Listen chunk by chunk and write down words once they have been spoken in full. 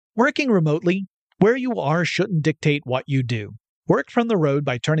Working remotely, where you are shouldn't dictate what you do. Work from the road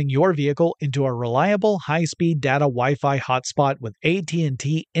by turning your vehicle into a reliable high-speed data Wi-Fi hotspot with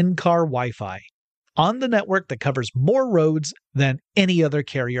AT&T in-car Wi-Fi. On the network that covers more roads than any other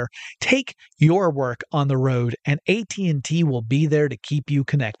carrier, take your work on the road and AT&T will be there to keep you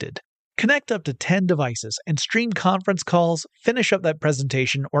connected. Connect up to 10 devices and stream conference calls, finish up that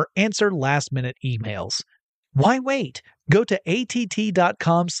presentation, or answer last-minute emails. Why wait? Go to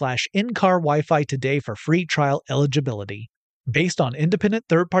att.com/in-car Wi-Fi today for free trial eligibility. Based on independent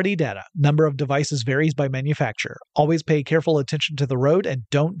third-party data, number of devices varies by manufacturer. Always pay careful attention to the road and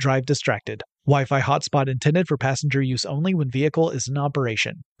don't drive distracted. Wi-Fi hotspot intended for passenger use only when vehicle is in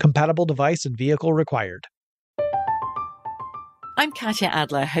operation. Compatible device and vehicle required. I'm Katya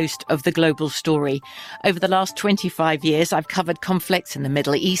Adler, host of The Global Story. Over the last 25 years, I've covered conflicts in the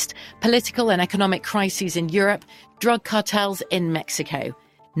Middle East, political and economic crises in Europe, drug cartels in Mexico.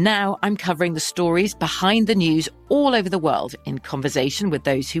 Now I'm covering the stories behind the news all over the world in conversation with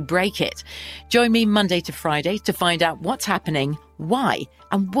those who break it. Join me Monday to Friday to find out what's happening, why,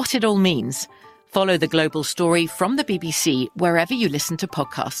 and what it all means. Follow The Global Story from the BBC wherever you listen to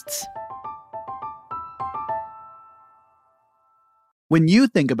podcasts. When you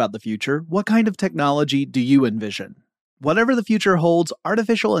think about the future, what kind of technology do you envision? Whatever the future holds,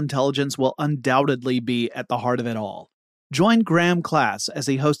 artificial intelligence will undoubtedly be at the heart of it all. Join Graham Class as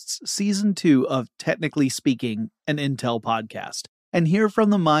he hosts Season 2 of Technically Speaking, an Intel podcast, and hear from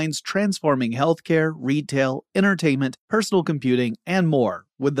the minds transforming healthcare, retail, entertainment, personal computing, and more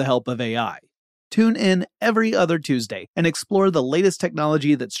with the help of AI. Tune in every other Tuesday and explore the latest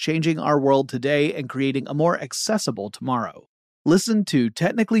technology that's changing our world today and creating a more accessible tomorrow. Listen to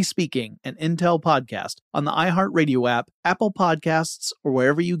Technically Speaking, an Intel podcast on the iHeartRadio app, Apple Podcasts, or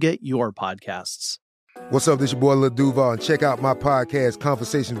wherever you get your podcasts. What's up, this your boy Lil Duval, and check out my podcast,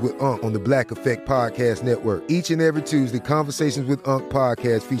 Conversations with Unc, on the Black Effect Podcast Network. Each and every Tuesday, Conversations with Unc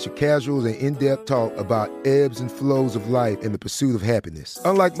podcast feature casuals and in-depth talk about ebbs and flows of life and the pursuit of happiness.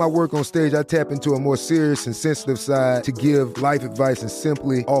 Unlike my work on stage, I tap into a more serious and sensitive side to give life advice and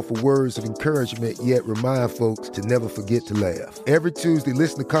simply offer words of encouragement, yet remind folks to never forget to laugh. Every Tuesday,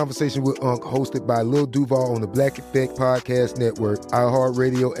 listen to Conversation with Unc, hosted by Lil Duval on the Black Effect Podcast Network,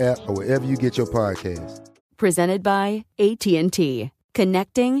 iHeartRadio app, or wherever you get your podcasts. Presented by AT&T.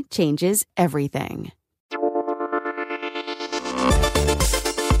 Connecting changes everything.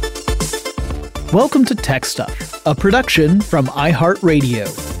 Welcome to Tech Stuff, a production from iHeartRadio.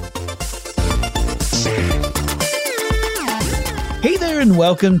 Hey there and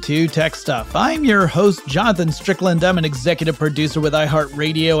welcome to Tech Stuff. I'm your host, Jonathan Strickland. I'm an executive producer with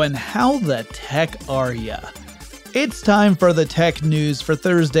iHeartRadio, and how the tech are ya? It's time for the tech news for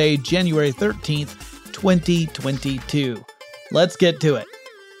Thursday, January 13th, 2022. Let's get to it.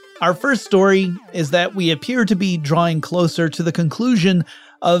 Our first story is that we appear to be drawing closer to the conclusion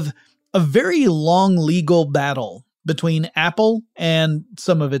of a very long legal battle between Apple and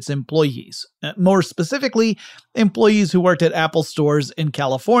some of its employees. More specifically, employees who worked at Apple stores in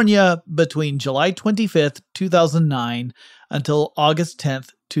California between July 25th, 2009 until August 10th,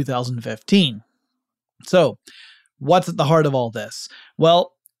 2015. So, what's at the heart of all this?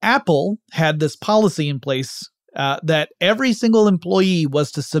 Well, Apple had this policy in place that every single employee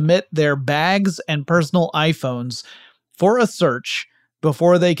was to submit their bags and personal iPhones for a search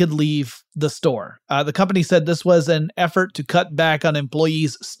before they could leave the store. The company said this was an effort to cut back on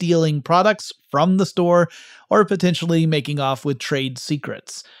employees stealing products from the store or potentially making off with trade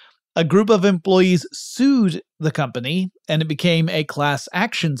secrets. A group of employees sued the company, and it became a class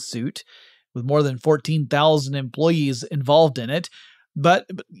action suit with more than 14,000 employees involved in it. But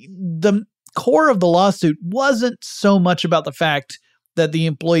the core of the lawsuit wasn't so much about the fact that the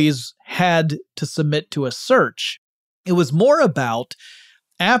employees had to submit to a search. It was more about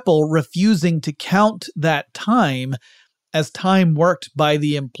Apple refusing to count that time as time worked by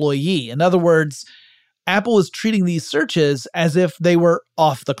the employee. In other words, Apple was treating these searches as if they were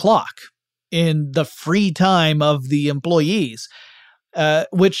off the clock in the free time of the employees,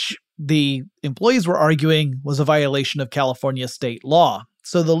 which the employees were arguing was a violation of California state law.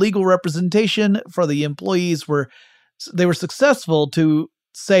 So the legal representation for the employees were successful to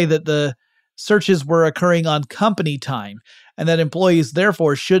say that the searches were occurring on company time and that employees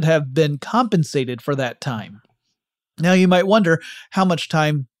therefore should have been compensated for that time. Now you might wonder, how much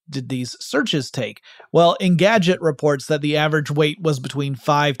time did these searches take? Well, Engadget reports that the average wait was between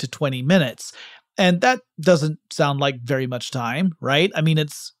 5 to 20 minutes. And that doesn't sound like very much time, right? I mean,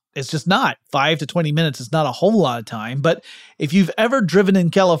 it's just not. 5 to 20 minutes is not a whole lot of time. But if you've ever driven in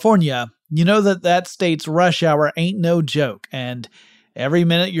California, you know that state's rush hour ain't no joke. And Every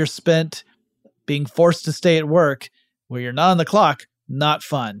minute you're spent being forced to stay at work where you're not on the clock, not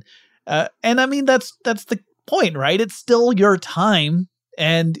fun. And I mean, that's the point, right? It's still your time,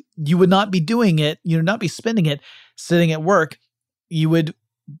 and you would not be doing it. You would not be spending it sitting at work. You would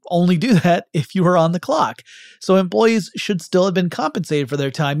only do that if you were on the clock. So employees should still have been compensated for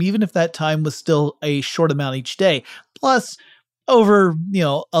their time, even if that time was still a short amount each day. Plus, over,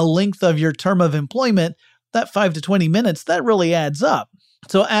 a length of your term of employment, that 5 to 20 minutes, that really adds up.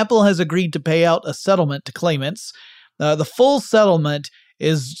 So Apple has agreed to pay out a settlement to claimants. The full settlement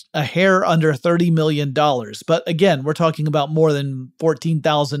is a hair under $30 million. But again, we're talking about more than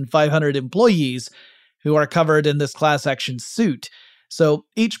 14,500 employees who are covered in this class action suit. So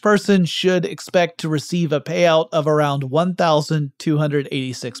each person should expect to receive a payout of around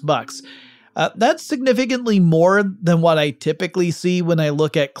 $1,286. That's significantly more than what I typically see when I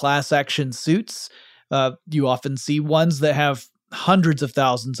look at class action suits. You often see ones that have hundreds of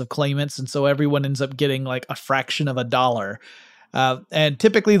thousands of claimants, and so everyone ends up getting like a fraction of a dollar. And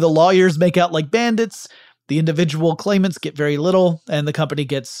typically the lawyers make out like bandits, the individual claimants get very little, and the company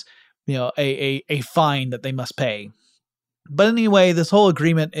gets, a fine that they must pay. But anyway, this whole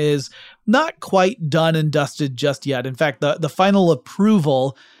agreement is not quite done and dusted just yet. In fact, the final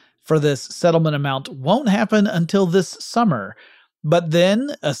approval for this settlement amount won't happen until this summer. But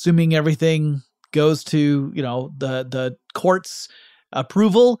then, assuming everything goes to, the court's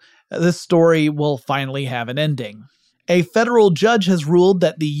approval, this story will finally have an ending. A federal judge has ruled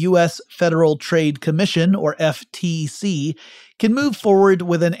that the U.S. Federal Trade Commission, or FTC, can move forward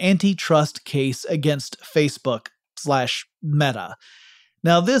with an antitrust case against Facebook/Meta.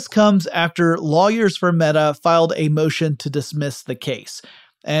 Now, this comes after lawyers for Meta filed a motion to dismiss the case,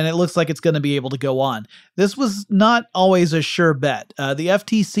 and it looks like it's going to be able to go on. This was not always a sure bet. The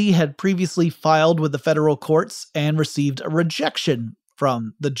FTC had previously filed with the federal courts and received a rejection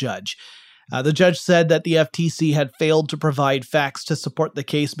from the judge. The judge said that the FTC had failed to provide facts to support the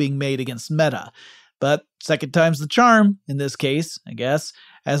case being made against Meta. But second time's the charm in this case, I guess,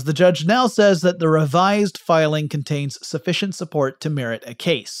 as the judge now says that the revised filing contains sufficient support to merit a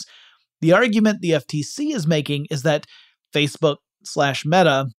case. The argument the FTC is making is that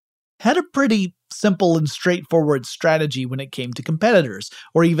Facebook/Meta had a pretty simple and straightforward strategy when it came to competitors,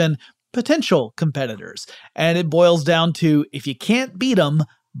 or even potential competitors. And it boils down to, if you can't beat them,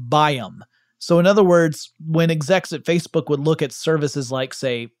 buy them. So in other words, when execs at Facebook would look at services like,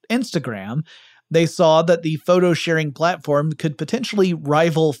 say, Instagram, they saw that the photo sharing platform could potentially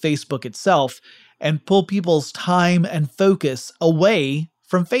rival Facebook itself and pull people's time and focus away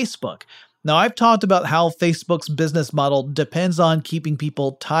from Facebook. Now, I've talked about how Facebook's business model depends on keeping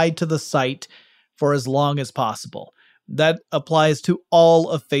people tied to the site for as long as possible. That applies to all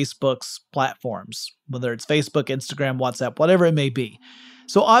of Facebook's platforms, whether it's Facebook, Instagram, WhatsApp, whatever it may be.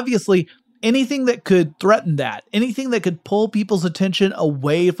 So obviously, anything that could threaten that, anything that could pull people's attention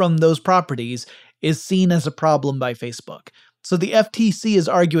away from those properties is seen as a problem by Facebook. So the FTC is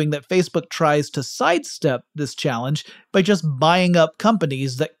arguing that Facebook tries to sidestep this challenge by just buying up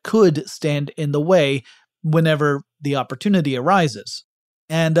companies that could stand in the way whenever the opportunity arises.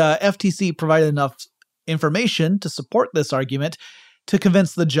 And FTC provided enough information to support this argument to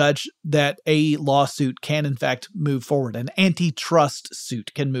convince the judge that a lawsuit can in fact move forward. An antitrust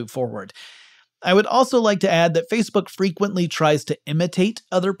suit can move forward. I would also like to add that Facebook frequently tries to imitate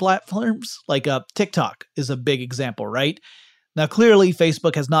other platforms, like TikTok is a big example, right? Now, clearly,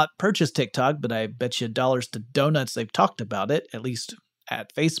 Facebook has not purchased TikTok, but I bet you dollars to donuts they've talked about it, at least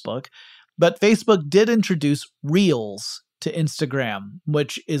at Facebook. But Facebook did introduce Reels to Instagram,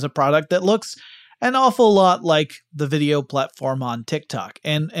 which is a product that looks an awful lot like the video platform on TikTok.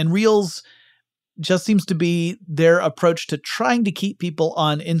 And Reels just seems to be their approach to trying to keep people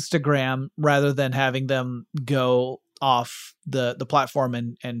on Instagram rather than having them go off the platform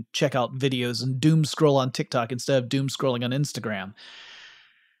and check out videos and doom scroll on TikTok instead of doom scrolling on Instagram.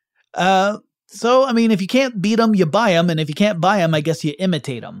 So, I mean, if you can't beat them, you buy them. And if you can't buy them, I guess you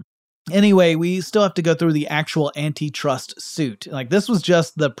imitate them. Anyway, we still have to go through the actual antitrust suit. Like, this was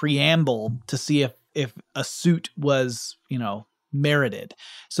just the preamble to see if a suit was, merited.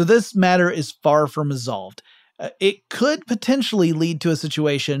 So this matter is far from resolved. It could potentially lead to a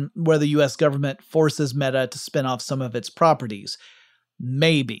situation where the U.S. government forces Meta to spin off some of its properties.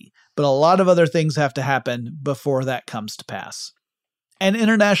 Maybe. But a lot of other things have to happen before that comes to pass. An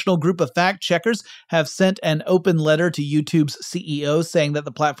international group of fact-checkers have sent an open letter to YouTube's CEO saying that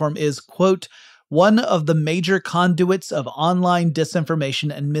the platform is, quote, one of the major conduits of online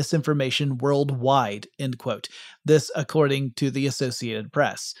disinformation and misinformation worldwide, end quote. This according to the Associated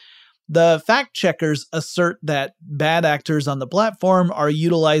Press. The fact checkers assert that bad actors on the platform are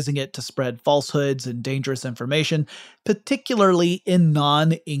utilizing it to spread falsehoods and dangerous information, particularly in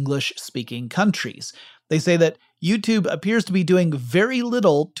non-English speaking countries. They say that YouTube appears to be doing very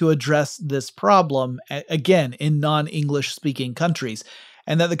little to address this problem, again, in non-English speaking countries,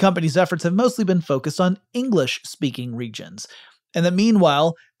 and that the company's efforts have mostly been focused on English speaking regions. And that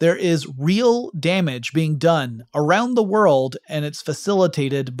meanwhile, there is real damage being done around the world, and it's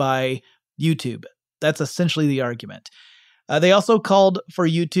facilitated by YouTube. That's essentially the argument. They also called for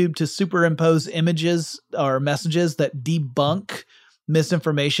YouTube to superimpose images or messages that debunk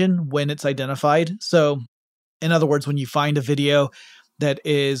misinformation when it's identified. So, in other words, when you find a video that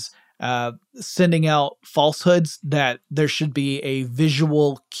is sending out falsehoods, that there should be a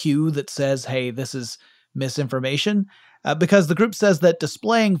visual cue that says, hey, this is misinformation. Because the group says that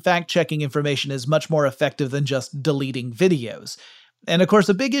displaying fact-checking information is much more effective than just deleting videos. And of course,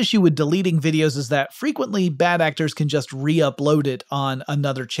 a big issue with deleting videos is that frequently bad actors can just re-upload it on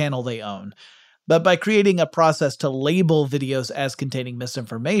another channel they own. But by creating a process to label videos as containing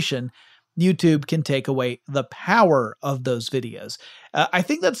misinformation, YouTube can take away the power of those videos. I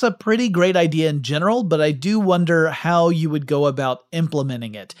think that's a pretty great idea in general, but I do wonder how you would go about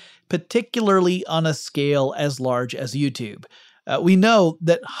implementing it, particularly on a scale as large as YouTube. We know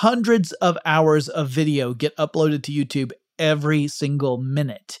that hundreds of hours of video get uploaded to YouTube every single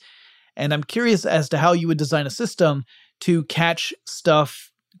minute. And I'm curious as to how you would design a system to catch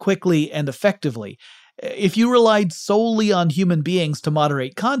stuff quickly and effectively. If you relied solely on human beings to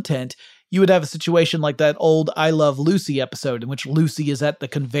moderate content, you would have a situation like that old I Love Lucy episode in which Lucy is at the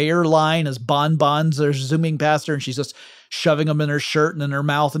conveyor line as bonbons are zooming past her and she's just shoving them in her shirt and in her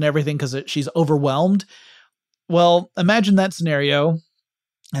mouth and everything because she's overwhelmed. Well, imagine that scenario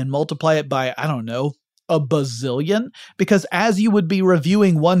and multiply it by, I don't know, a bazillion, because as you would be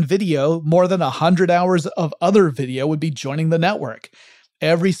reviewing one video, more than 100 hours of other video would be joining the network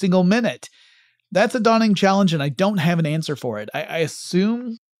every single minute. That's a daunting challenge, and I don't have an answer for it. I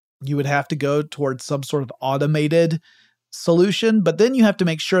assume you would have to go towards some sort of automated solution, but then you have to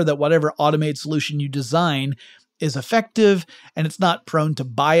make sure that whatever automated solution you design is effective and it's not prone to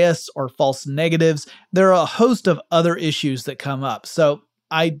bias or false negatives. There are a host of other issues that come up. So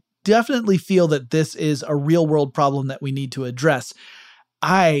I definitely feel that this is a real world problem that we need to address.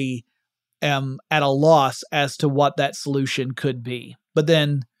 I am at a loss as to what that solution could be. But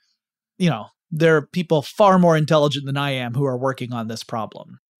then, there are people far more intelligent than I am who are working on this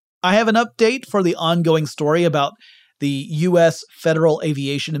problem. I have an update for the ongoing story about the U.S. Federal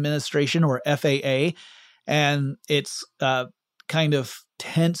Aviation Administration, or FAA, and its kind of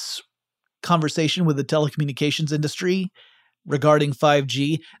tense conversation with the telecommunications industry regarding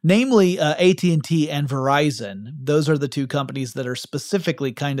 5G, namely AT&T and Verizon. Those are the two companies that are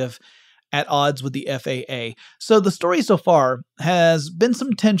specifically kind of at odds with the FAA. So the story so far has been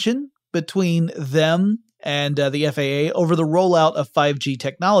some tension between them and the FAA over the rollout of 5G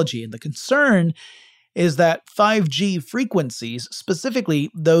technology. And the concern is that 5G frequencies,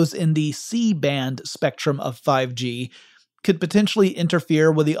 specifically those in the C-band spectrum of 5G, could potentially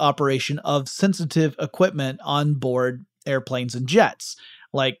interfere with the operation of sensitive equipment on board airplanes and jets,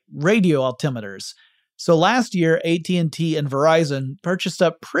 like radio altimeters. So last year, AT&T and Verizon purchased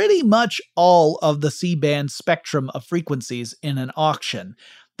up pretty much all of the C-band spectrum of frequencies in an auction.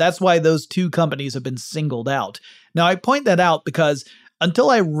 That's why those two companies have been singled out. Now, I point that out because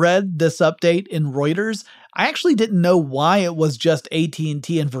until I read this update in Reuters, I actually didn't know why it was just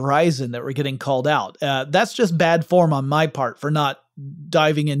AT&T and Verizon that were getting called out. That's just bad form on my part for not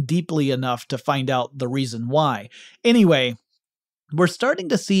diving in deeply enough to find out the reason why. Anyway, we're starting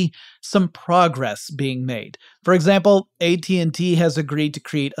to see some progress being made. For example, AT&T has agreed to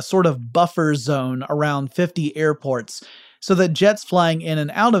create a sort of buffer zone around 50 airports so that jets flying in and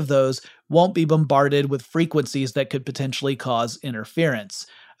out of those won't be bombarded with frequencies that could potentially cause interference.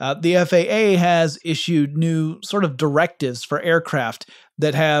 The FAA has issued new sort of directives for aircraft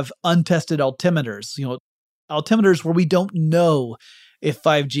that have untested altimeters, altimeters where we don't know if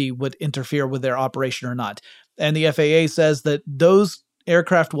 5G would interfere with their operation or not. And the FAA says that those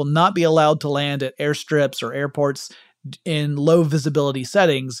aircraft will not be allowed to land at airstrips or airports in low visibility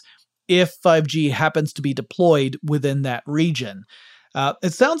settings if 5G happens to be deployed within that region.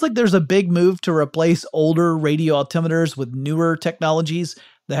 It sounds like there's a big move to replace older radio altimeters with newer technologies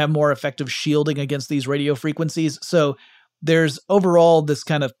that have more effective shielding against these radio frequencies. So there's overall this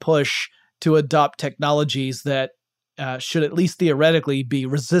kind of push to adopt technologies that should at least theoretically be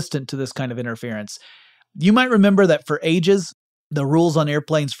resistant to this kind of interference. You might remember that for ages, The rules on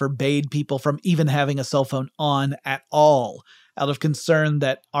airplanes forbade people from even having a cell phone on at all, out of concern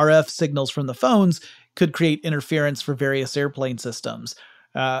that RF signals from the phones could create interference for various airplane systems.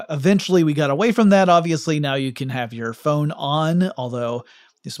 Eventually, we got away from that. Obviously, now you can have your phone on, although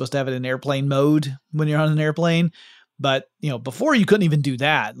you're supposed to have it in airplane mode when you're on an airplane. But, before you couldn't even do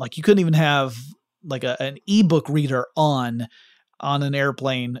that. Like, you couldn't even have like an ebook reader on an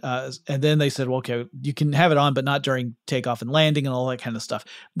airplane. And then they said, well, okay, you can have it on, but not during takeoff and landing and all that kind of stuff.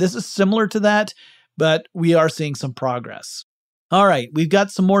 This is similar to that, but we are seeing some progress. All right, we've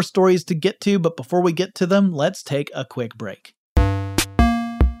got some more stories to get to, but before we get to them, let's take a quick break.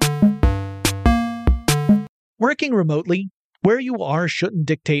 Working remotely, where you are shouldn't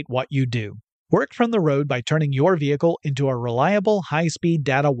dictate what you do. Work from the road by turning your vehicle into a reliable, high-speed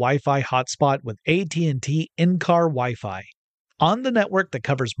data Wi-Fi hotspot with AT&T in-car Wi-Fi. On the network that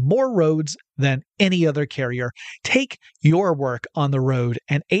covers more roads than any other carrier, take your work on the road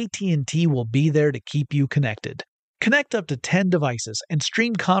and AT&T will be there to keep you connected. Connect up to 10 devices and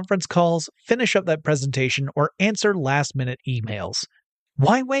stream conference calls, finish up that presentation, or answer last-minute emails.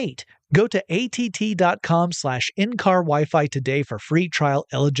 Why wait? Go to att.com/in-car Wi-Fi today for free trial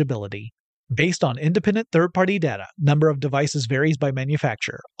eligibility. Based on independent third-party data, number of devices varies by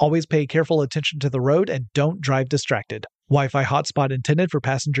manufacturer. Always pay careful attention to the road and don't drive distracted. Wi-Fi hotspot intended for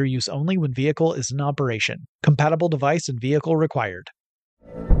passenger use only when vehicle is in operation. Compatible device and vehicle required.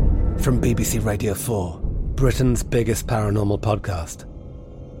 From BBC Radio 4, Britain's biggest paranormal podcast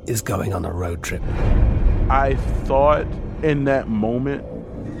is going on a road trip. I thought in that moment,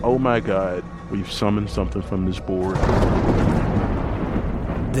 oh my God, we've summoned something from this board.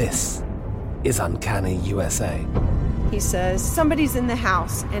 This is Uncanny USA. He says, somebody's in the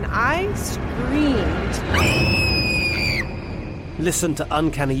house, and I screamed. Listen to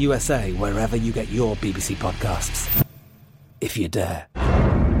Uncanny USA wherever you get your BBC podcasts, if you dare.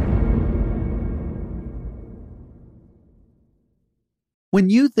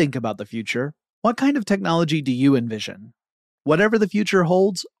 When you think about the future, what kind of technology do you envision? Whatever the future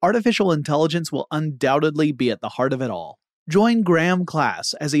holds, artificial intelligence will undoubtedly be at the heart of it all. Join Graham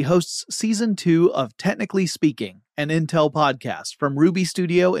Class as he hosts Season 2 of Technically Speaking, an Intel podcast from Ruby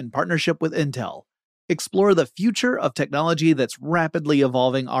Studio in partnership with Intel. Explore the future of technology that's rapidly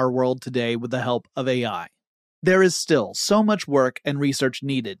evolving our world today with the help of AI. There is still so much work and research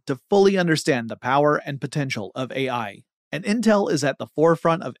needed to fully understand the power and potential of AI, and Intel is at the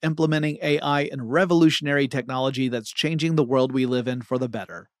forefront of implementing AI in revolutionary technology that's changing the world we live in for the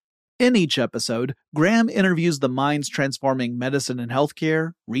better. In each episode, Graham interviews the minds transforming medicine and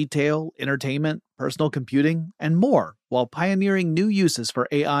healthcare, retail, entertainment, personal computing, and more, while pioneering new uses for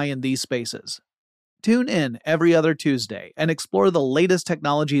AI in these spaces. Tune in every other Tuesday and explore the latest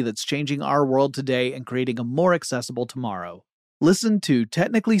technology that's changing our world today and creating a more accessible tomorrow. Listen to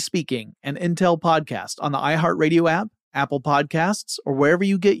Technically Speaking, an Intel podcast on the iHeartRadio app, Apple Podcasts, or wherever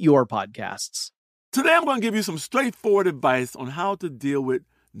you get your podcasts. Today I'm going to give you some straightforward advice on how to deal with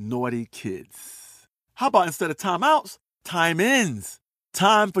naughty kids. How about instead of timeouts, time-ins?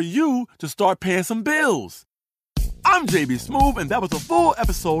 Time for you to start paying some bills. I'm JB Smoove, and that was a full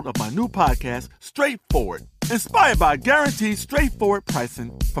episode of my new podcast, Straightforward, inspired by guaranteed straightforward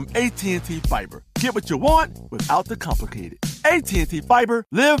pricing from AT&T Fiber. Get what you want without the complicated. AT&T Fiber,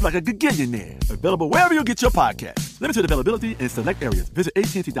 live like a gigillionaire. Available wherever you get your podcasts. Limited availability in select areas. Visit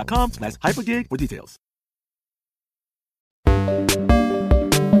AT&T.com/hypergig for details.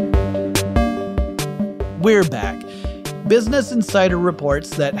 We're back. Business Insider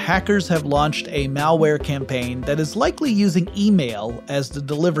reports that hackers have launched a malware campaign that is likely using email as the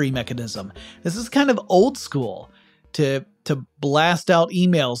delivery mechanism. This is kind of old school to blast out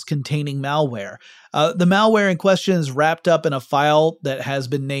emails containing malware. The malware in question is wrapped up in a file that has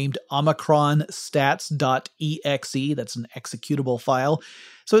been named omicronstats.exe. That's an executable file.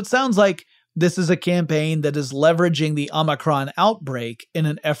 So it sounds like this is a campaign that is leveraging the Omicron outbreak in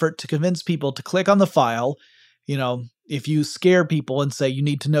an effort to convince people to click on the file. You know, if you scare people and say you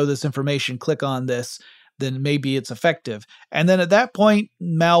need to know this information, click on this, then maybe it's effective. And then at that point,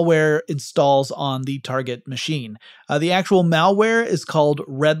 malware installs on the target machine. The actual malware is called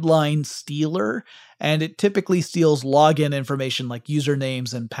Redline Stealer, and it typically steals login information like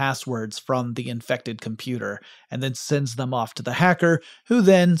usernames and passwords from the infected computer, and then sends them off to the hacker, who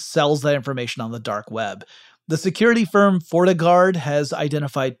then sells that information on the dark web. The security firm FortiGuard has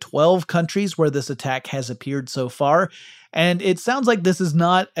identified 12 countries where this attack has appeared so far, and it sounds like this is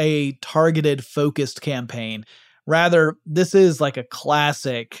not a targeted, focused campaign. Rather, this is like a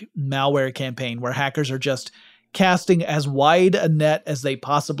classic malware campaign where hackers are just casting as wide a net as they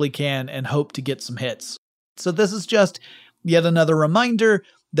possibly can and hope to get some hits. So this is just yet another reminder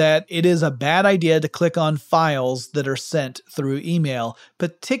that it is a bad idea to click on files that are sent through email,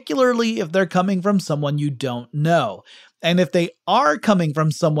 particularly if they're coming from someone you don't know. And if they are coming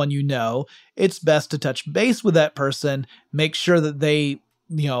from someone you know, it's best to touch base with that person, make sure that they,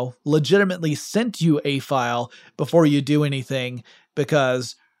 legitimately sent you a file before you do anything,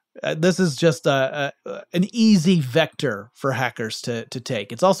 because this is just an easy vector for hackers to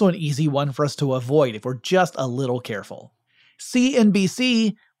take. It's also an easy one for us to avoid if we're just a little careful.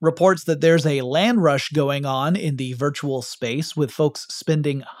 CNBC reports that there's a land rush going on in the virtual space, with folks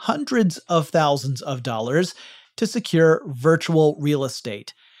spending hundreds of thousands of dollars to secure virtual real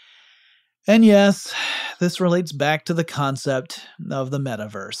estate. And yes, this relates back to the concept of the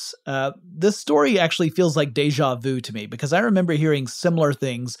metaverse. This story actually feels like deja vu to me, because I remember hearing similar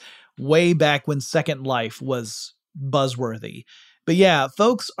things way back when Second Life was buzzworthy. But yeah,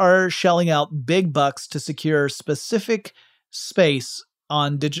 folks are shelling out big bucks to secure specific space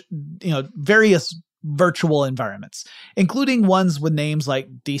on various virtual environments, including ones with names like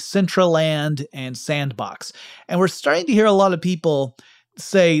Decentraland and Sandbox. And we're starting to hear a lot of people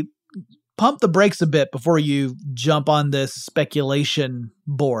say, pump the brakes a bit before you jump on this speculation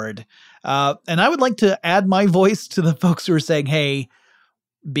board. And I would like to add my voice to the folks who are saying, hey,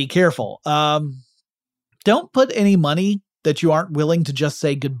 be careful. Don't put any money that you aren't willing to just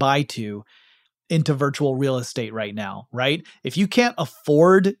say goodbye to into virtual real estate right now, right? If you can't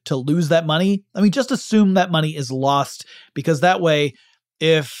afford to lose that money, just assume that money is lost, because that way,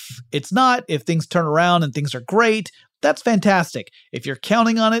 if things turn around and things are great, that's fantastic. If you're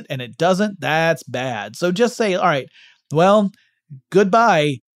counting on it and it doesn't, that's bad. So just say, all right, well,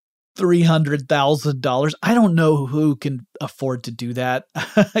 goodbye, $300,000. I don't know who can afford to do that,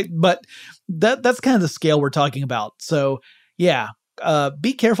 but that's kind of the scale we're talking about. So yeah,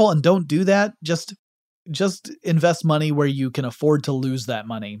 be careful and don't do that. Just invest money where you can afford to lose that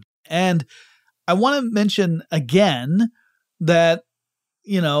money. And I want to mention again that,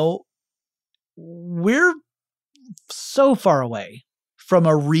 we're so far away from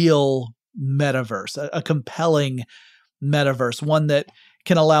a real metaverse, a compelling metaverse, one that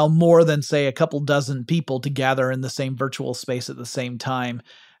can allow more than, say, a couple dozen people to gather in the same virtual space at the same time.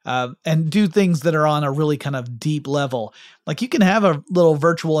 And do things that are on a really kind of deep level. Like, you can have a little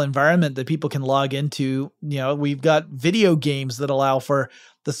virtual environment that people can log into. We've got video games that allow for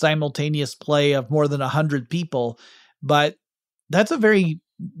the simultaneous play of more than 100 people, but that's a very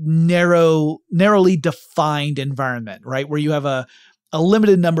narrowly defined environment, right? Where you have a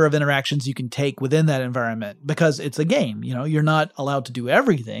limited number of interactions you can take within that environment, because it's a game. You're not allowed to do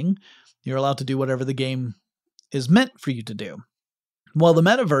everything. You're allowed to do whatever the game is meant for you to do. Well, the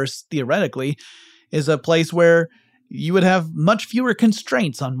metaverse, theoretically, is a place where you would have much fewer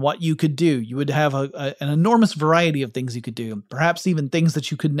constraints on what you could do. You would have an enormous variety of things you could do, perhaps even things that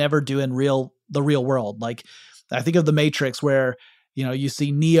you could never do in the real world. Like, I think of The Matrix, where, you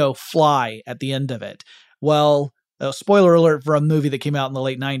see Neo fly at the end of it. Well, spoiler alert for a movie that came out in the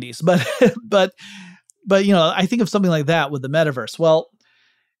late 90s, but I think of something like that with the metaverse. Well,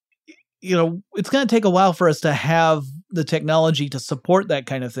 it's going to take a while for us to have the technology to support that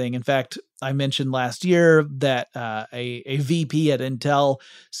kind of thing. In fact, I mentioned last year that a VP at Intel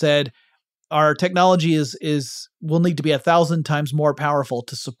said our technology will need to be 1,000 times more powerful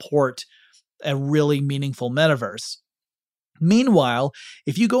to support a really meaningful metaverse. Meanwhile,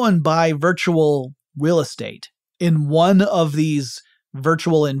 if you go and buy virtual real estate in one of these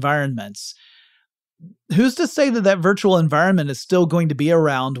virtual environments, who's to say that virtual environment is still going to be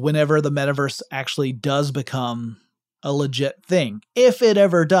around whenever the metaverse actually does become a legit thing? If it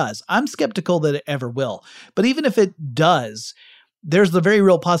ever does. I'm skeptical that it ever will. But even if it does, there's the very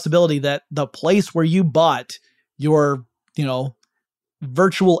real possibility that the place where you bought your,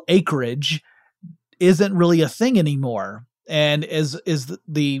 virtual acreage isn't really a thing anymore, and is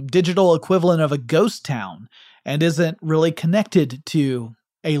the digital equivalent of a ghost town, and isn't really connected to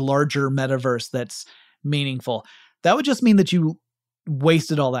a larger metaverse that's meaningful. That would just mean that you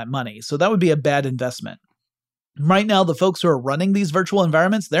wasted all that money. So that would be a bad investment. Right now, the folks who are running these virtual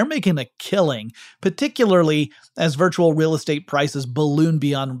environments, they're making a killing, particularly as virtual real estate prices balloon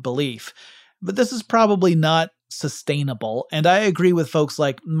beyond belief. But this is probably not sustainable. And I agree with folks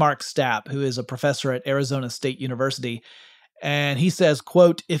like Mark Stapp, who is a professor at Arizona State University. And he says,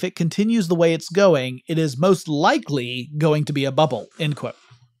 quote, "If it continues the way it's going, it is most likely going to be a bubble," end quote.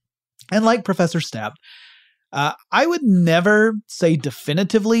 And like Professor Stapp, I would never say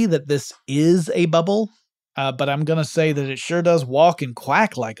definitively that this is a bubble, but I'm going to say that it sure does walk and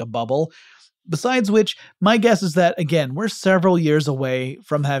quack like a bubble. Besides which, my guess is that, again, we're several years away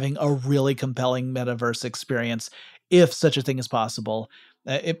from having a really compelling metaverse experience. if such a thing is possible.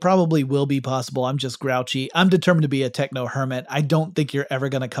 It probably will be possible. I'm just grouchy. I'm determined to be a techno hermit. I don't think you're ever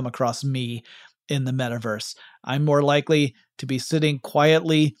going to come across me in the metaverse. I'm more likely to be sitting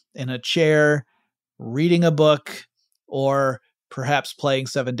quietly in a chair, reading a book, or perhaps playing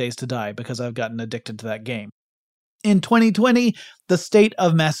 7 Days to Die because I've gotten addicted to that game. In 2020, the state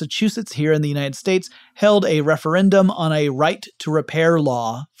of Massachusetts here in the United States held a referendum on a right to repair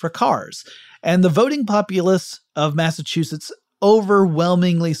law for cars. And the voting populace of Massachusetts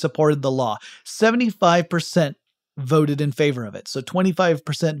overwhelmingly supported the law. 75% voted in favor of it, so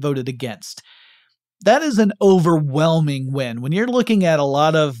 25% voted against. That is an overwhelming win. When you're looking at a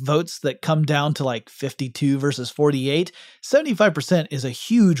lot of votes that come down to like 52 versus 48, 75% is a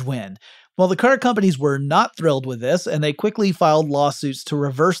huge win. Well, the car companies were not thrilled with this, and they quickly filed lawsuits to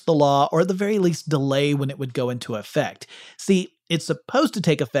reverse the law or at the very least delay when it would go into effect. See, it's supposed to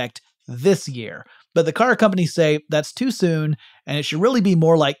take effect this year, but the car companies say that's too soon, and it should really be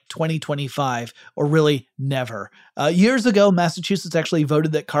more like 2025, or really never. Years ago, Massachusetts actually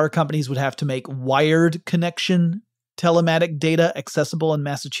voted that car companies would have to make wired connection telematic data accessible in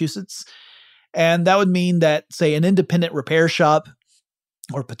Massachusetts. And that would mean that, say, an independent repair shop,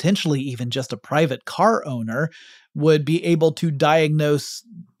 or potentially even just a private car owner, would be able to diagnose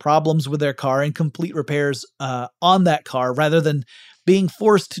problems with their car and complete repairs on that car rather than being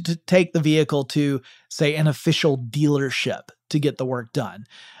forced to take the vehicle to, say, an official dealership to get the work done.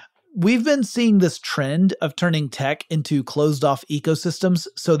 We've been seeing this trend of turning tech into closed-off ecosystems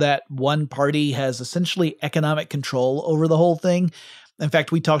so that one party has essentially economic control over the whole thing. In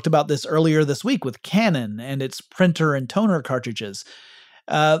fact, we talked about this earlier this week with Canon and its printer and toner cartridges.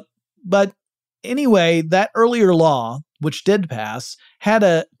 But anyway, that earlier law, which did pass, had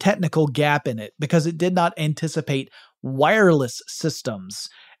a technical gap in it because it did not anticipate wireless systems.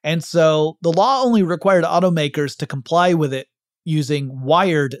 And so the law only required automakers to comply with it using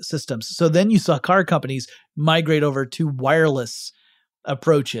wired systems. So then you saw car companies migrate over to wireless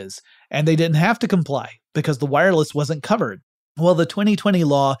approaches, and they didn't have to comply because the wireless wasn't covered. Well, the 2020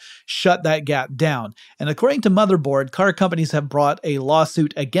 law shut that gap down, and according to Motherboard, car companies have brought a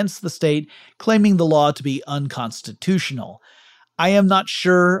lawsuit against the state, claiming the law to be unconstitutional. I am not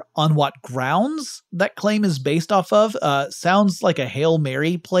sure on what grounds that claim is based off of. Sounds like a Hail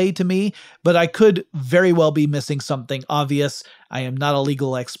Mary play to me, but I could very well be missing something obvious. I am not a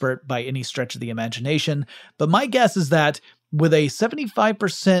legal expert by any stretch of the imagination, but my guess is that with a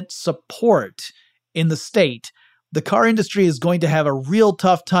 75% support in the state, the car industry is going to have a real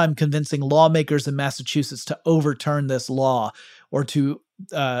tough time convincing lawmakers in Massachusetts to overturn this law or to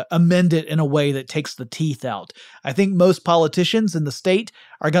amend it in a way that takes the teeth out. I think most politicians in the state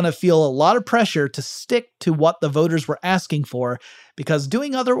are going to feel a lot of pressure to stick to what the voters were asking for, because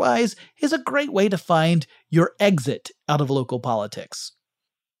doing otherwise is a great way to find your exit out of local politics.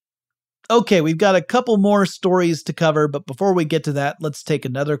 Okay, we've got a couple more stories to cover, but before we get to that, let's take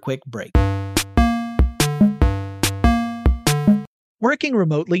another quick break. Working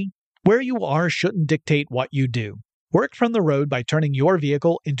remotely, where you are shouldn't dictate what you do. Work from the road by turning your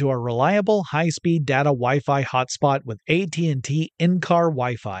vehicle into a reliable high-speed data Wi-Fi hotspot with AT&T in-car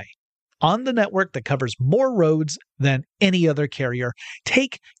Wi-Fi. On the network that covers more roads than any other carrier,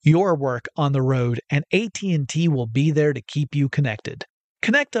 take your work on the road and AT&T will be there to keep you connected.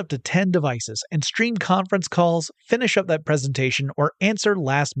 Connect up to 10 devices and stream conference calls, finish up that presentation, or answer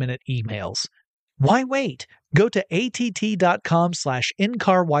last-minute emails. Why wait? Go to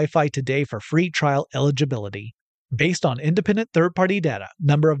att.com/in-car Wi-Fi today for free trial eligibility. Based on independent third-party data,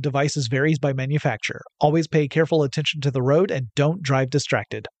 number of devices varies by manufacturer. Always pay careful attention to the road and don't drive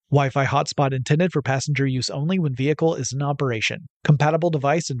distracted. Wi-Fi hotspot intended for passenger use only when vehicle is in operation. Compatible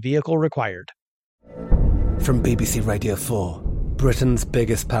device and vehicle required. From BBC Radio 4, Britain's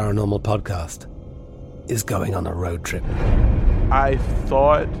biggest paranormal podcast is going on a road trip. I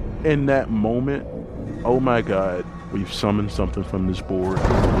thought in that moment, oh my God, we've summoned something from this board.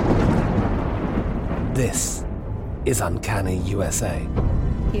 This is Uncanny USA.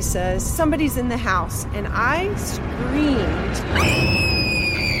 He says, somebody's in the house, and I screamed.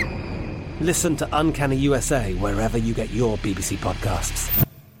 Listen to Uncanny USA wherever you get your BBC podcasts,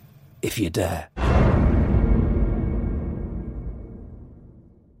 if you dare.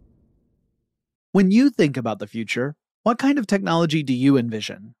 When you think about the future, what kind of technology do you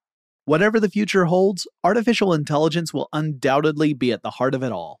envision? Whatever the future holds, artificial intelligence will undoubtedly be at the heart of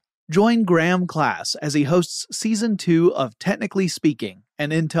it all. Join Graham Class as he hosts Season 2 of Technically Speaking, an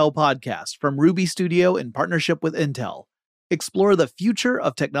Intel podcast from Ruby Studio in partnership with Intel. Explore the future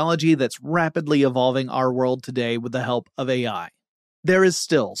of technology that's rapidly evolving our world today with the help of AI. There is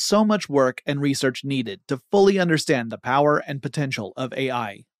still so much work and research needed to fully understand the power and potential of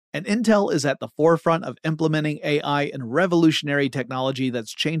AI, and Intel is at the forefront of implementing AI in revolutionary technology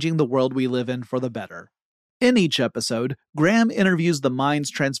that's changing the world we live in for the better. In each episode, Graham interviews the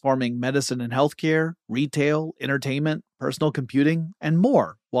minds transforming medicine and healthcare, retail, entertainment, personal computing, and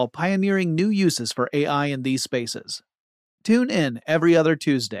more, while pioneering new uses for AI in these spaces. Tune in every other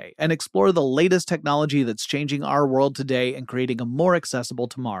Tuesday and explore the latest technology that's changing our world today and creating a more accessible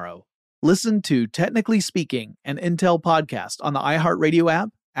tomorrow. Listen to Technically Speaking, an Intel podcast on the iHeartRadio app,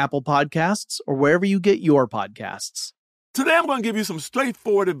 Apple Podcasts, or wherever you get your podcasts. Today I'm going to give you some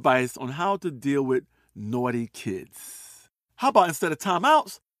straightforward advice on how to deal with naughty kids. How about instead of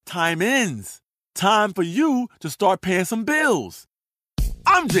timeouts, time-ins? Time for you to start paying some bills.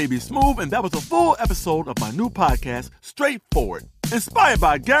 I'm JB Smoove, and that was a full episode of my new podcast, Straightforward, inspired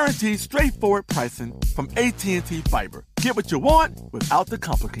by guaranteed straightforward pricing from AT&T Fiber. Get what you want without the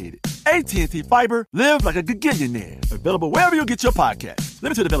complicated. AT&T Fiber, live like a gigillionaire. Available wherever you get your podcasts.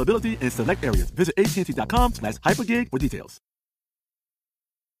 Limited availability in select areas. Visit AT&T.com/hypergig for details.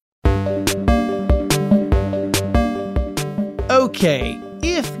 Okay,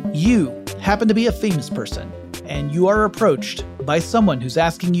 if you happen to be a famous person and you are approached by someone who's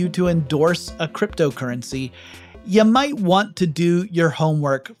asking you to endorse a cryptocurrency, you might want to do your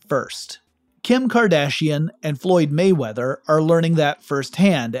homework first. Kim Kardashian and Floyd Mayweather are learning that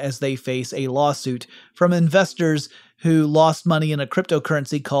firsthand as they face a lawsuit from investors who lost money in a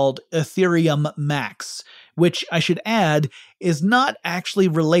cryptocurrency called Ethereum Max, which I should add is not actually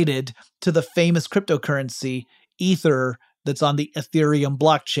related to the famous cryptocurrency Ether that's on the Ethereum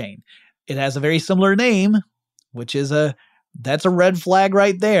blockchain. It has a very similar name, which is that's a red flag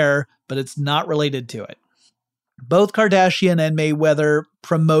right there, but it's not related to it. Both Kardashian and Mayweather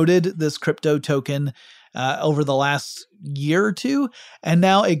promoted this crypto token over the last year or two, and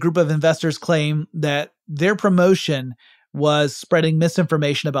now a group of investors claim that their promotion was spreading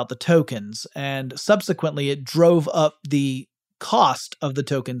misinformation about the tokens, and subsequently it drove up the cost of the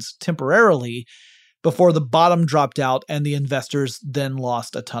tokens temporarily before the bottom dropped out and the investors then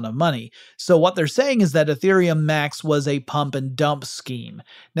lost a ton of money. So what they're saying is that Ethereum Max was a pump and dump scheme.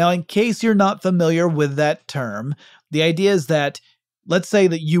 Now, in case you're not familiar with that term, the idea is that let's say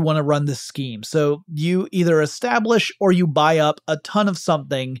that you want to run this scheme. So you either establish or you buy up a ton of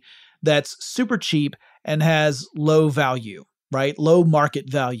something that's super cheap and has low value, right? Low market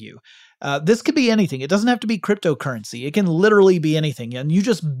value. This could be anything. It doesn't have to be cryptocurrency. It can literally be anything, and you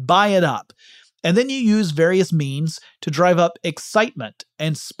just buy it up. And then you use various means to drive up excitement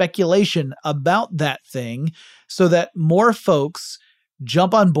and speculation about that thing so that more folks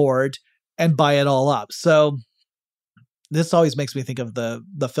jump on board and buy it all up. So this always makes me think of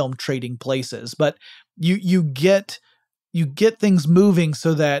the film Trading Places, but you get things moving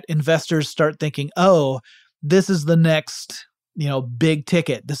so that investors start thinking, oh, this is the next big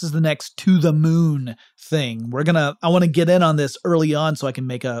ticket. This is the next to the moon thing. I want to get in on this early on so I can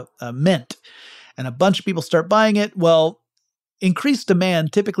make a mint. And a bunch of people start buying it. Well, increased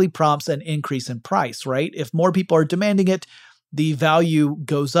demand typically prompts an increase in price, right? If more people are demanding it, the value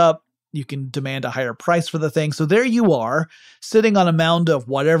goes up. You can demand a higher price for the thing. So there you are, sitting on a mound of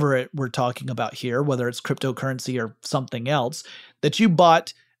whatever we're talking about here, whether it's cryptocurrency or something else, that you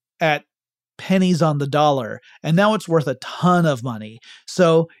bought at pennies on the dollar, and now it's worth a ton of money.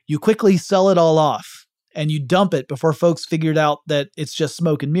 So you quickly sell it all off, and you dump it before folks figured out that it's just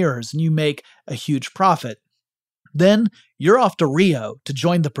smoke and mirrors, and you make a huge profit. Then you're off to Rio to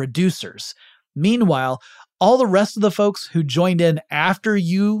join the producers. Meanwhile, all the rest of the folks who joined in after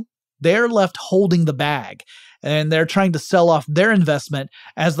you, they're left holding the bag, and they're trying to sell off their investment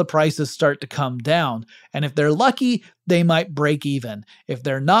as the prices start to come down. And if they're lucky, they might break even. If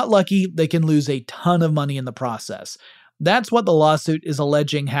they're not lucky, they can lose a ton of money in the process. That's what the lawsuit is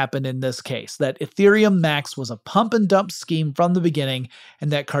alleging happened in this case, that Ethereum Max was a pump and dump scheme from the beginning, and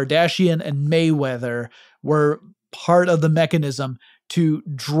that Kardashian and Mayweather were part of the mechanism to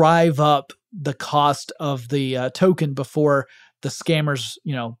drive up the cost of the token before the scammers,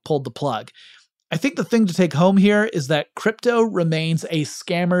 pulled the plug. I think the thing to take home here is that crypto remains a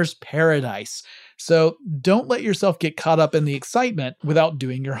scammer's paradise. So don't let yourself get caught up in the excitement without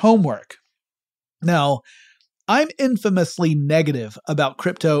doing your homework. Now, I'm infamously negative about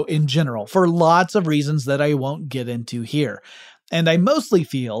crypto in general for lots of reasons that I won't get into here. And I mostly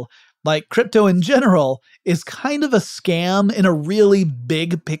feel like crypto in general is kind of a scam in a really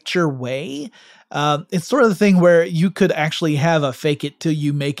big picture way. It's sort of the thing where you could actually have a fake it till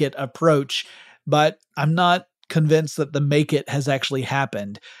you make it approach, but I'm not convinced that the make it has actually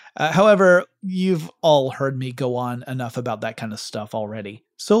happened. However, you've all heard me go on enough about that kind of stuff already,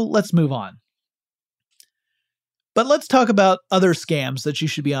 so let's move on. But let's talk about other scams that you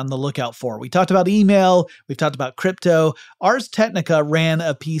should be on the lookout for. We talked about email, we've talked about crypto. Ars Technica ran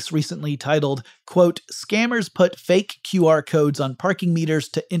a piece recently titled, quote, "Scammers put fake QR codes on parking meters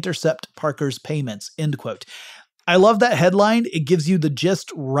to intercept parkers' payments," end quote. I love that headline. It gives you the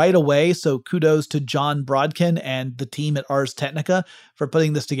gist right away, so kudos to John Brodkin and the team at Ars Technica for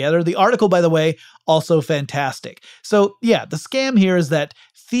putting this together. The article, by the way, also fantastic. So yeah, the scam here is that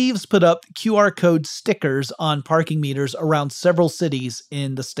thieves put up QR code stickers on parking meters around several cities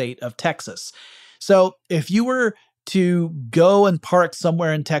in the state of Texas. So if you were to go and park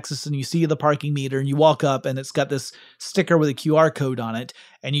somewhere in Texas and you see the parking meter and you walk up and it's got this sticker with a QR code on it,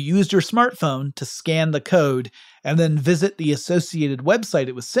 and you used your smartphone to scan the code and then visit the associated website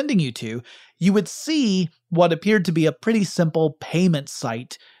it was sending you to, you would see what appeared to be a pretty simple payment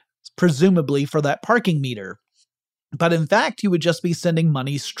site, presumably for that parking meter. But in fact, you would just be sending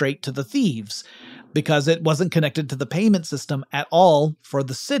money straight to the thieves because it wasn't connected to the payment system at all for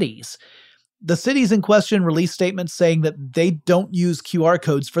the cities. The cities in question released statements saying that they don't use QR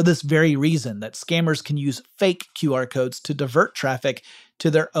codes for this very reason, that scammers can use fake QR codes to divert traffic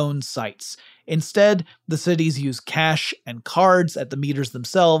to their own sites. Instead, the cities use cash and cards at the meters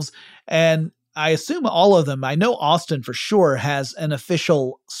themselves, and I assume all of them, I know Austin for sure has an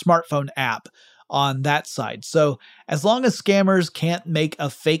official smartphone app on that side. So as long as scammers can't make a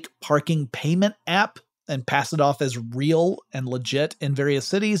fake parking payment app and pass it off as real and legit in various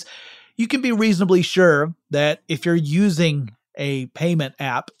cities, you can be reasonably sure that if you're using a payment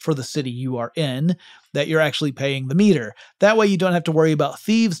app for the city you are in, that you're actually paying the meter. That way you don't have to worry about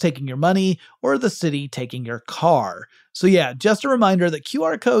thieves taking your money or the city taking your car. So yeah, just a reminder that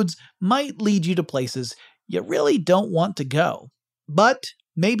QR codes might lead you to places you really don't want to go. But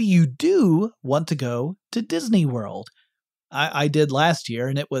maybe you do want to go to Disney World. I did last year,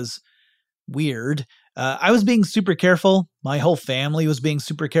 and it was weird. I was being super careful. My whole family was being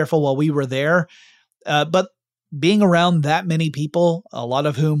super careful while we were there. But being around that many people, a lot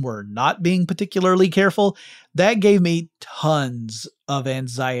of whom were not being particularly careful, that gave me tons of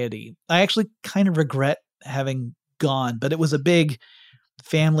anxiety. I actually kind of regret having gone, but it was a big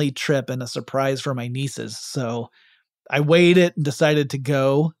family trip and a surprise for my nieces. So I weighed it and decided to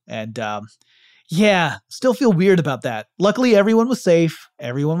go, and yeah, still feel weird about that. Luckily, everyone was safe.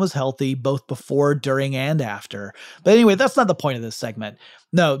 Everyone was healthy, both before, during, and after. But anyway, that's not the point of this segment.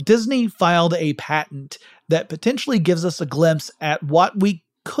 No, Disney filed a patent that potentially gives us a glimpse at what we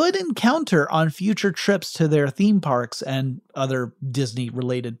could encounter on future trips to their theme parks and other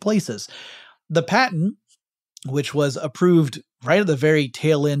Disney-related places. The patent, which was approved right at the very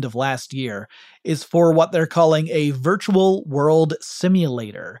tail end of last year, is for what they're calling a virtual world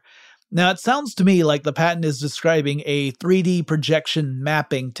simulator. Now, it sounds to me like the patent is describing a 3D projection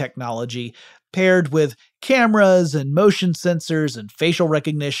mapping technology paired with cameras and motion sensors and facial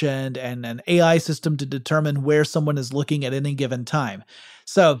recognition and an AI system to determine where someone is looking at any given time.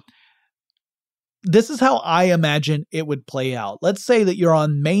 So, this is how I imagine it would play out. Let's say that you're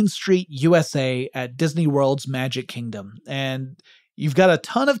on Main Street, USA at Disney World's Magic Kingdom, and you've got a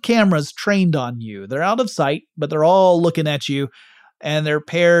ton of cameras trained on you. They're out of sight, but they're all looking at you, and they're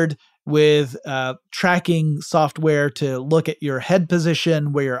paired with tracking software to look at your head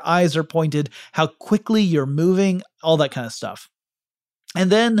position, where your eyes are pointed, how quickly you're moving, all that kind of stuff. And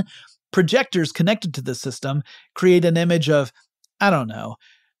then projectors connected to the system create an image of, I don't know,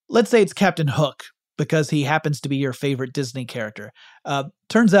 let's say it's Captain Hook, because he happens to be your favorite Disney character.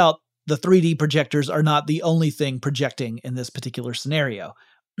 Turns out the 3D projectors are not the only thing projecting in this particular scenario.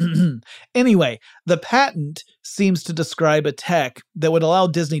 Anyway, the patent seems to describe a tech that would allow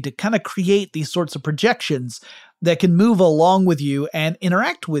Disney to kind of create these sorts of projections that can move along with you and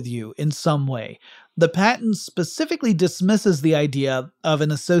interact with you in some way. The patent specifically dismisses the idea of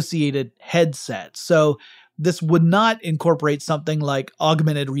an associated headset, so this would not incorporate something like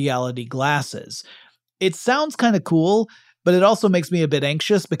augmented reality glasses. It sounds kind of cool, but it also makes me a bit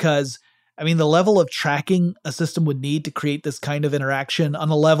anxious because the level of tracking a system would need to create this kind of interaction on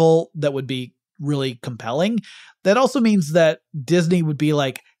a level that would be really compelling. That also means that Disney would be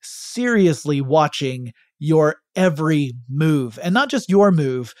seriously watching your every move, and not just your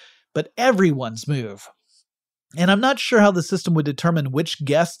move, but everyone's move. And I'm not sure how the system would determine which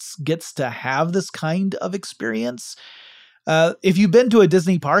guests gets to have this kind of experience. If you've been to a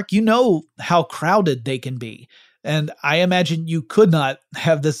Disney park, you know how crowded they can be. And I imagine you could not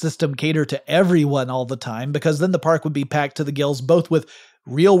have this system cater to everyone all the time, because then the park would be packed to the gills, both with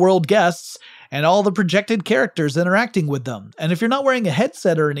real-world guests and all the projected characters interacting with them. And if you're not wearing a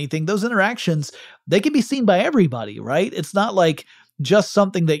headset or anything, those interactions, they can be seen by everybody, right? It's not like just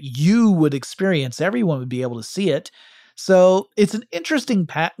something that you would experience. Everyone would be able to see it. So it's an interesting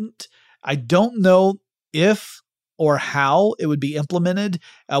patent. I don't know if or how it would be implemented.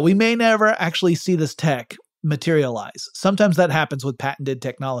 We may never actually see this tech materialize. Sometimes that happens with patented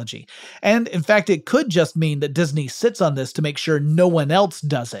technology. And in fact, it could just mean that Disney sits on this to make sure no one else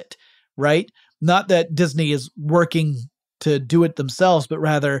does it, right? Not that Disney is working to do it themselves, but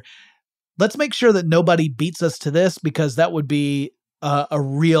rather, let's make sure that nobody beats us to this, because that would be a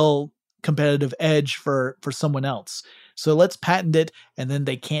real competitive edge for someone else. So let's patent it, and then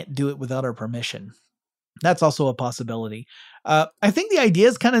they can't do it without our permission. That's also a possibility. I think the idea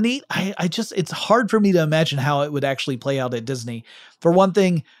is kind of neat. It's hard for me to imagine how it would actually play out at Disney. For one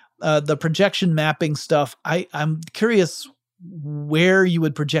thing, the projection mapping stuff, I'm curious where you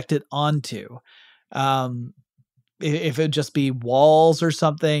would project it onto. If it would just be walls or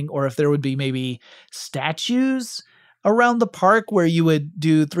something, or if there would be maybe statues around the park where you would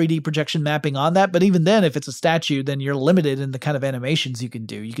do 3D projection mapping on that. But even then, if it's a statue, then you're limited in the kind of animations you can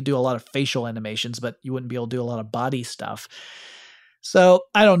do. You could do a lot of facial animations, but you wouldn't be able to do a lot of body stuff. So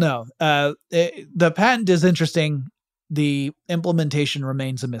I don't know. The patent is interesting. The implementation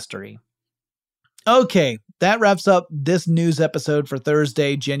remains a mystery. Okay, that wraps up this news episode for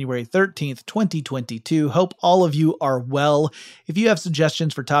Thursday, January 13th, 2022. Hope all of you are well. If you have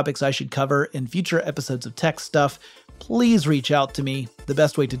suggestions for topics I should cover in future episodes of Tech Stuff, please reach out to me. The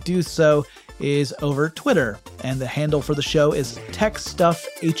best way to do so is over Twitter, and the handle for the show is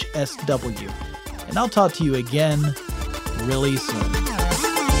TechStuffHSW. And I'll talk to you again really soon.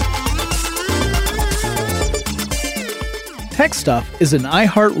 Tech Stuff is an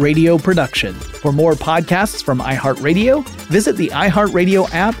iHeartRadio production. For more podcasts from iHeartRadio, visit the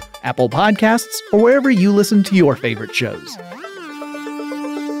iHeartRadio app, Apple Podcasts, or wherever you listen to your favorite shows.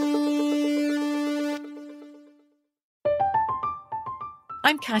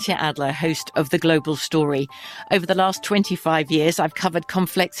 I'm Katya Adler, host of The Global Story. Over the last 25 years, I've covered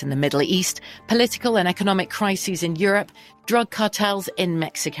conflicts in the Middle East, political and economic crises in Europe, drug cartels in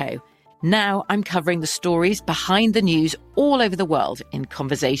Mexico. Now I'm covering the stories behind the news all over the world in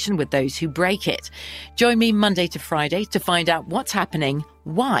conversation with those who break it. Join me Monday to Friday to find out what's happening,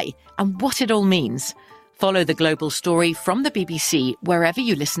 why, and what it all means. Follow The Global Story from the BBC wherever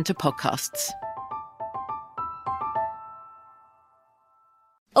you listen to podcasts.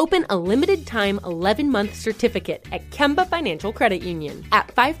 Open a limited-time 11-month certificate at Kemba Financial Credit Union. At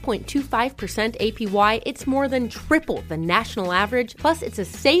 5.25% APY, it's more than triple the national average, plus it's a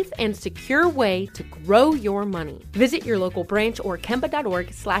safe and secure way to grow your money. Visit your local branch or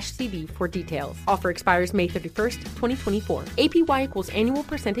kemba.org/cd for details. Offer expires May 31st, 2024. APY equals annual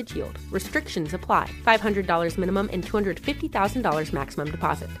percentage yield. Restrictions apply. $500 minimum and $250,000 maximum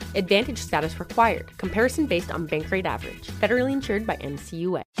deposit. Advantage status required. Comparison based on bank rate average. Federally insured by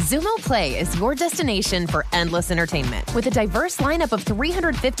NCUA. Xumo Play is your destination for endless entertainment. With a diverse lineup of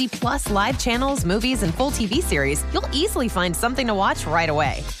 350 plus live channels, movies, and full TV series, you'll easily find something to watch right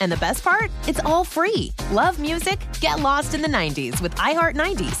away. And the best part? It's all free. Love music? Get lost in the 90s with iHeart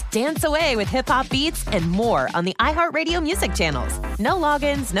 90s, dance away with hip-hop beats, and more on the iHeartRadio music channels. No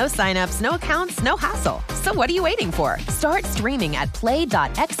logins, no signups, no accounts, no hassle. So what are you waiting for? Start streaming at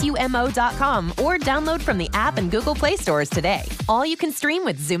play.xumo.com or download from the app and Google Play stores today. All you can stream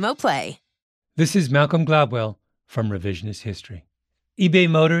with Xumo Play. This is Malcolm Gladwell from Revisionist History. eBay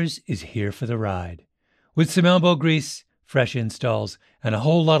Motors is here for the ride. With some elbow grease, fresh installs, and a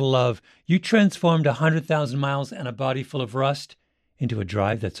whole lot of love, you transformed 100,000 miles and a body full of rust into a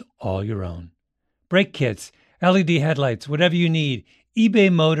drive that's all your own. Brake kits, LED headlights, whatever you need,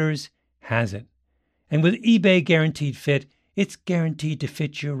 eBay Motors has it. And with eBay Guaranteed Fit, it's guaranteed to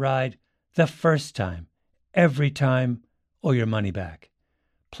fit your ride the first time, every time, or your money back.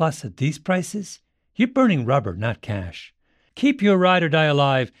 Plus, at these prices, you're burning rubber, not cash. Keep your ride or die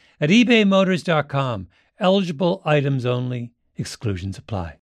alive at ebaymotors.com. Eligible items only. Exclusions apply.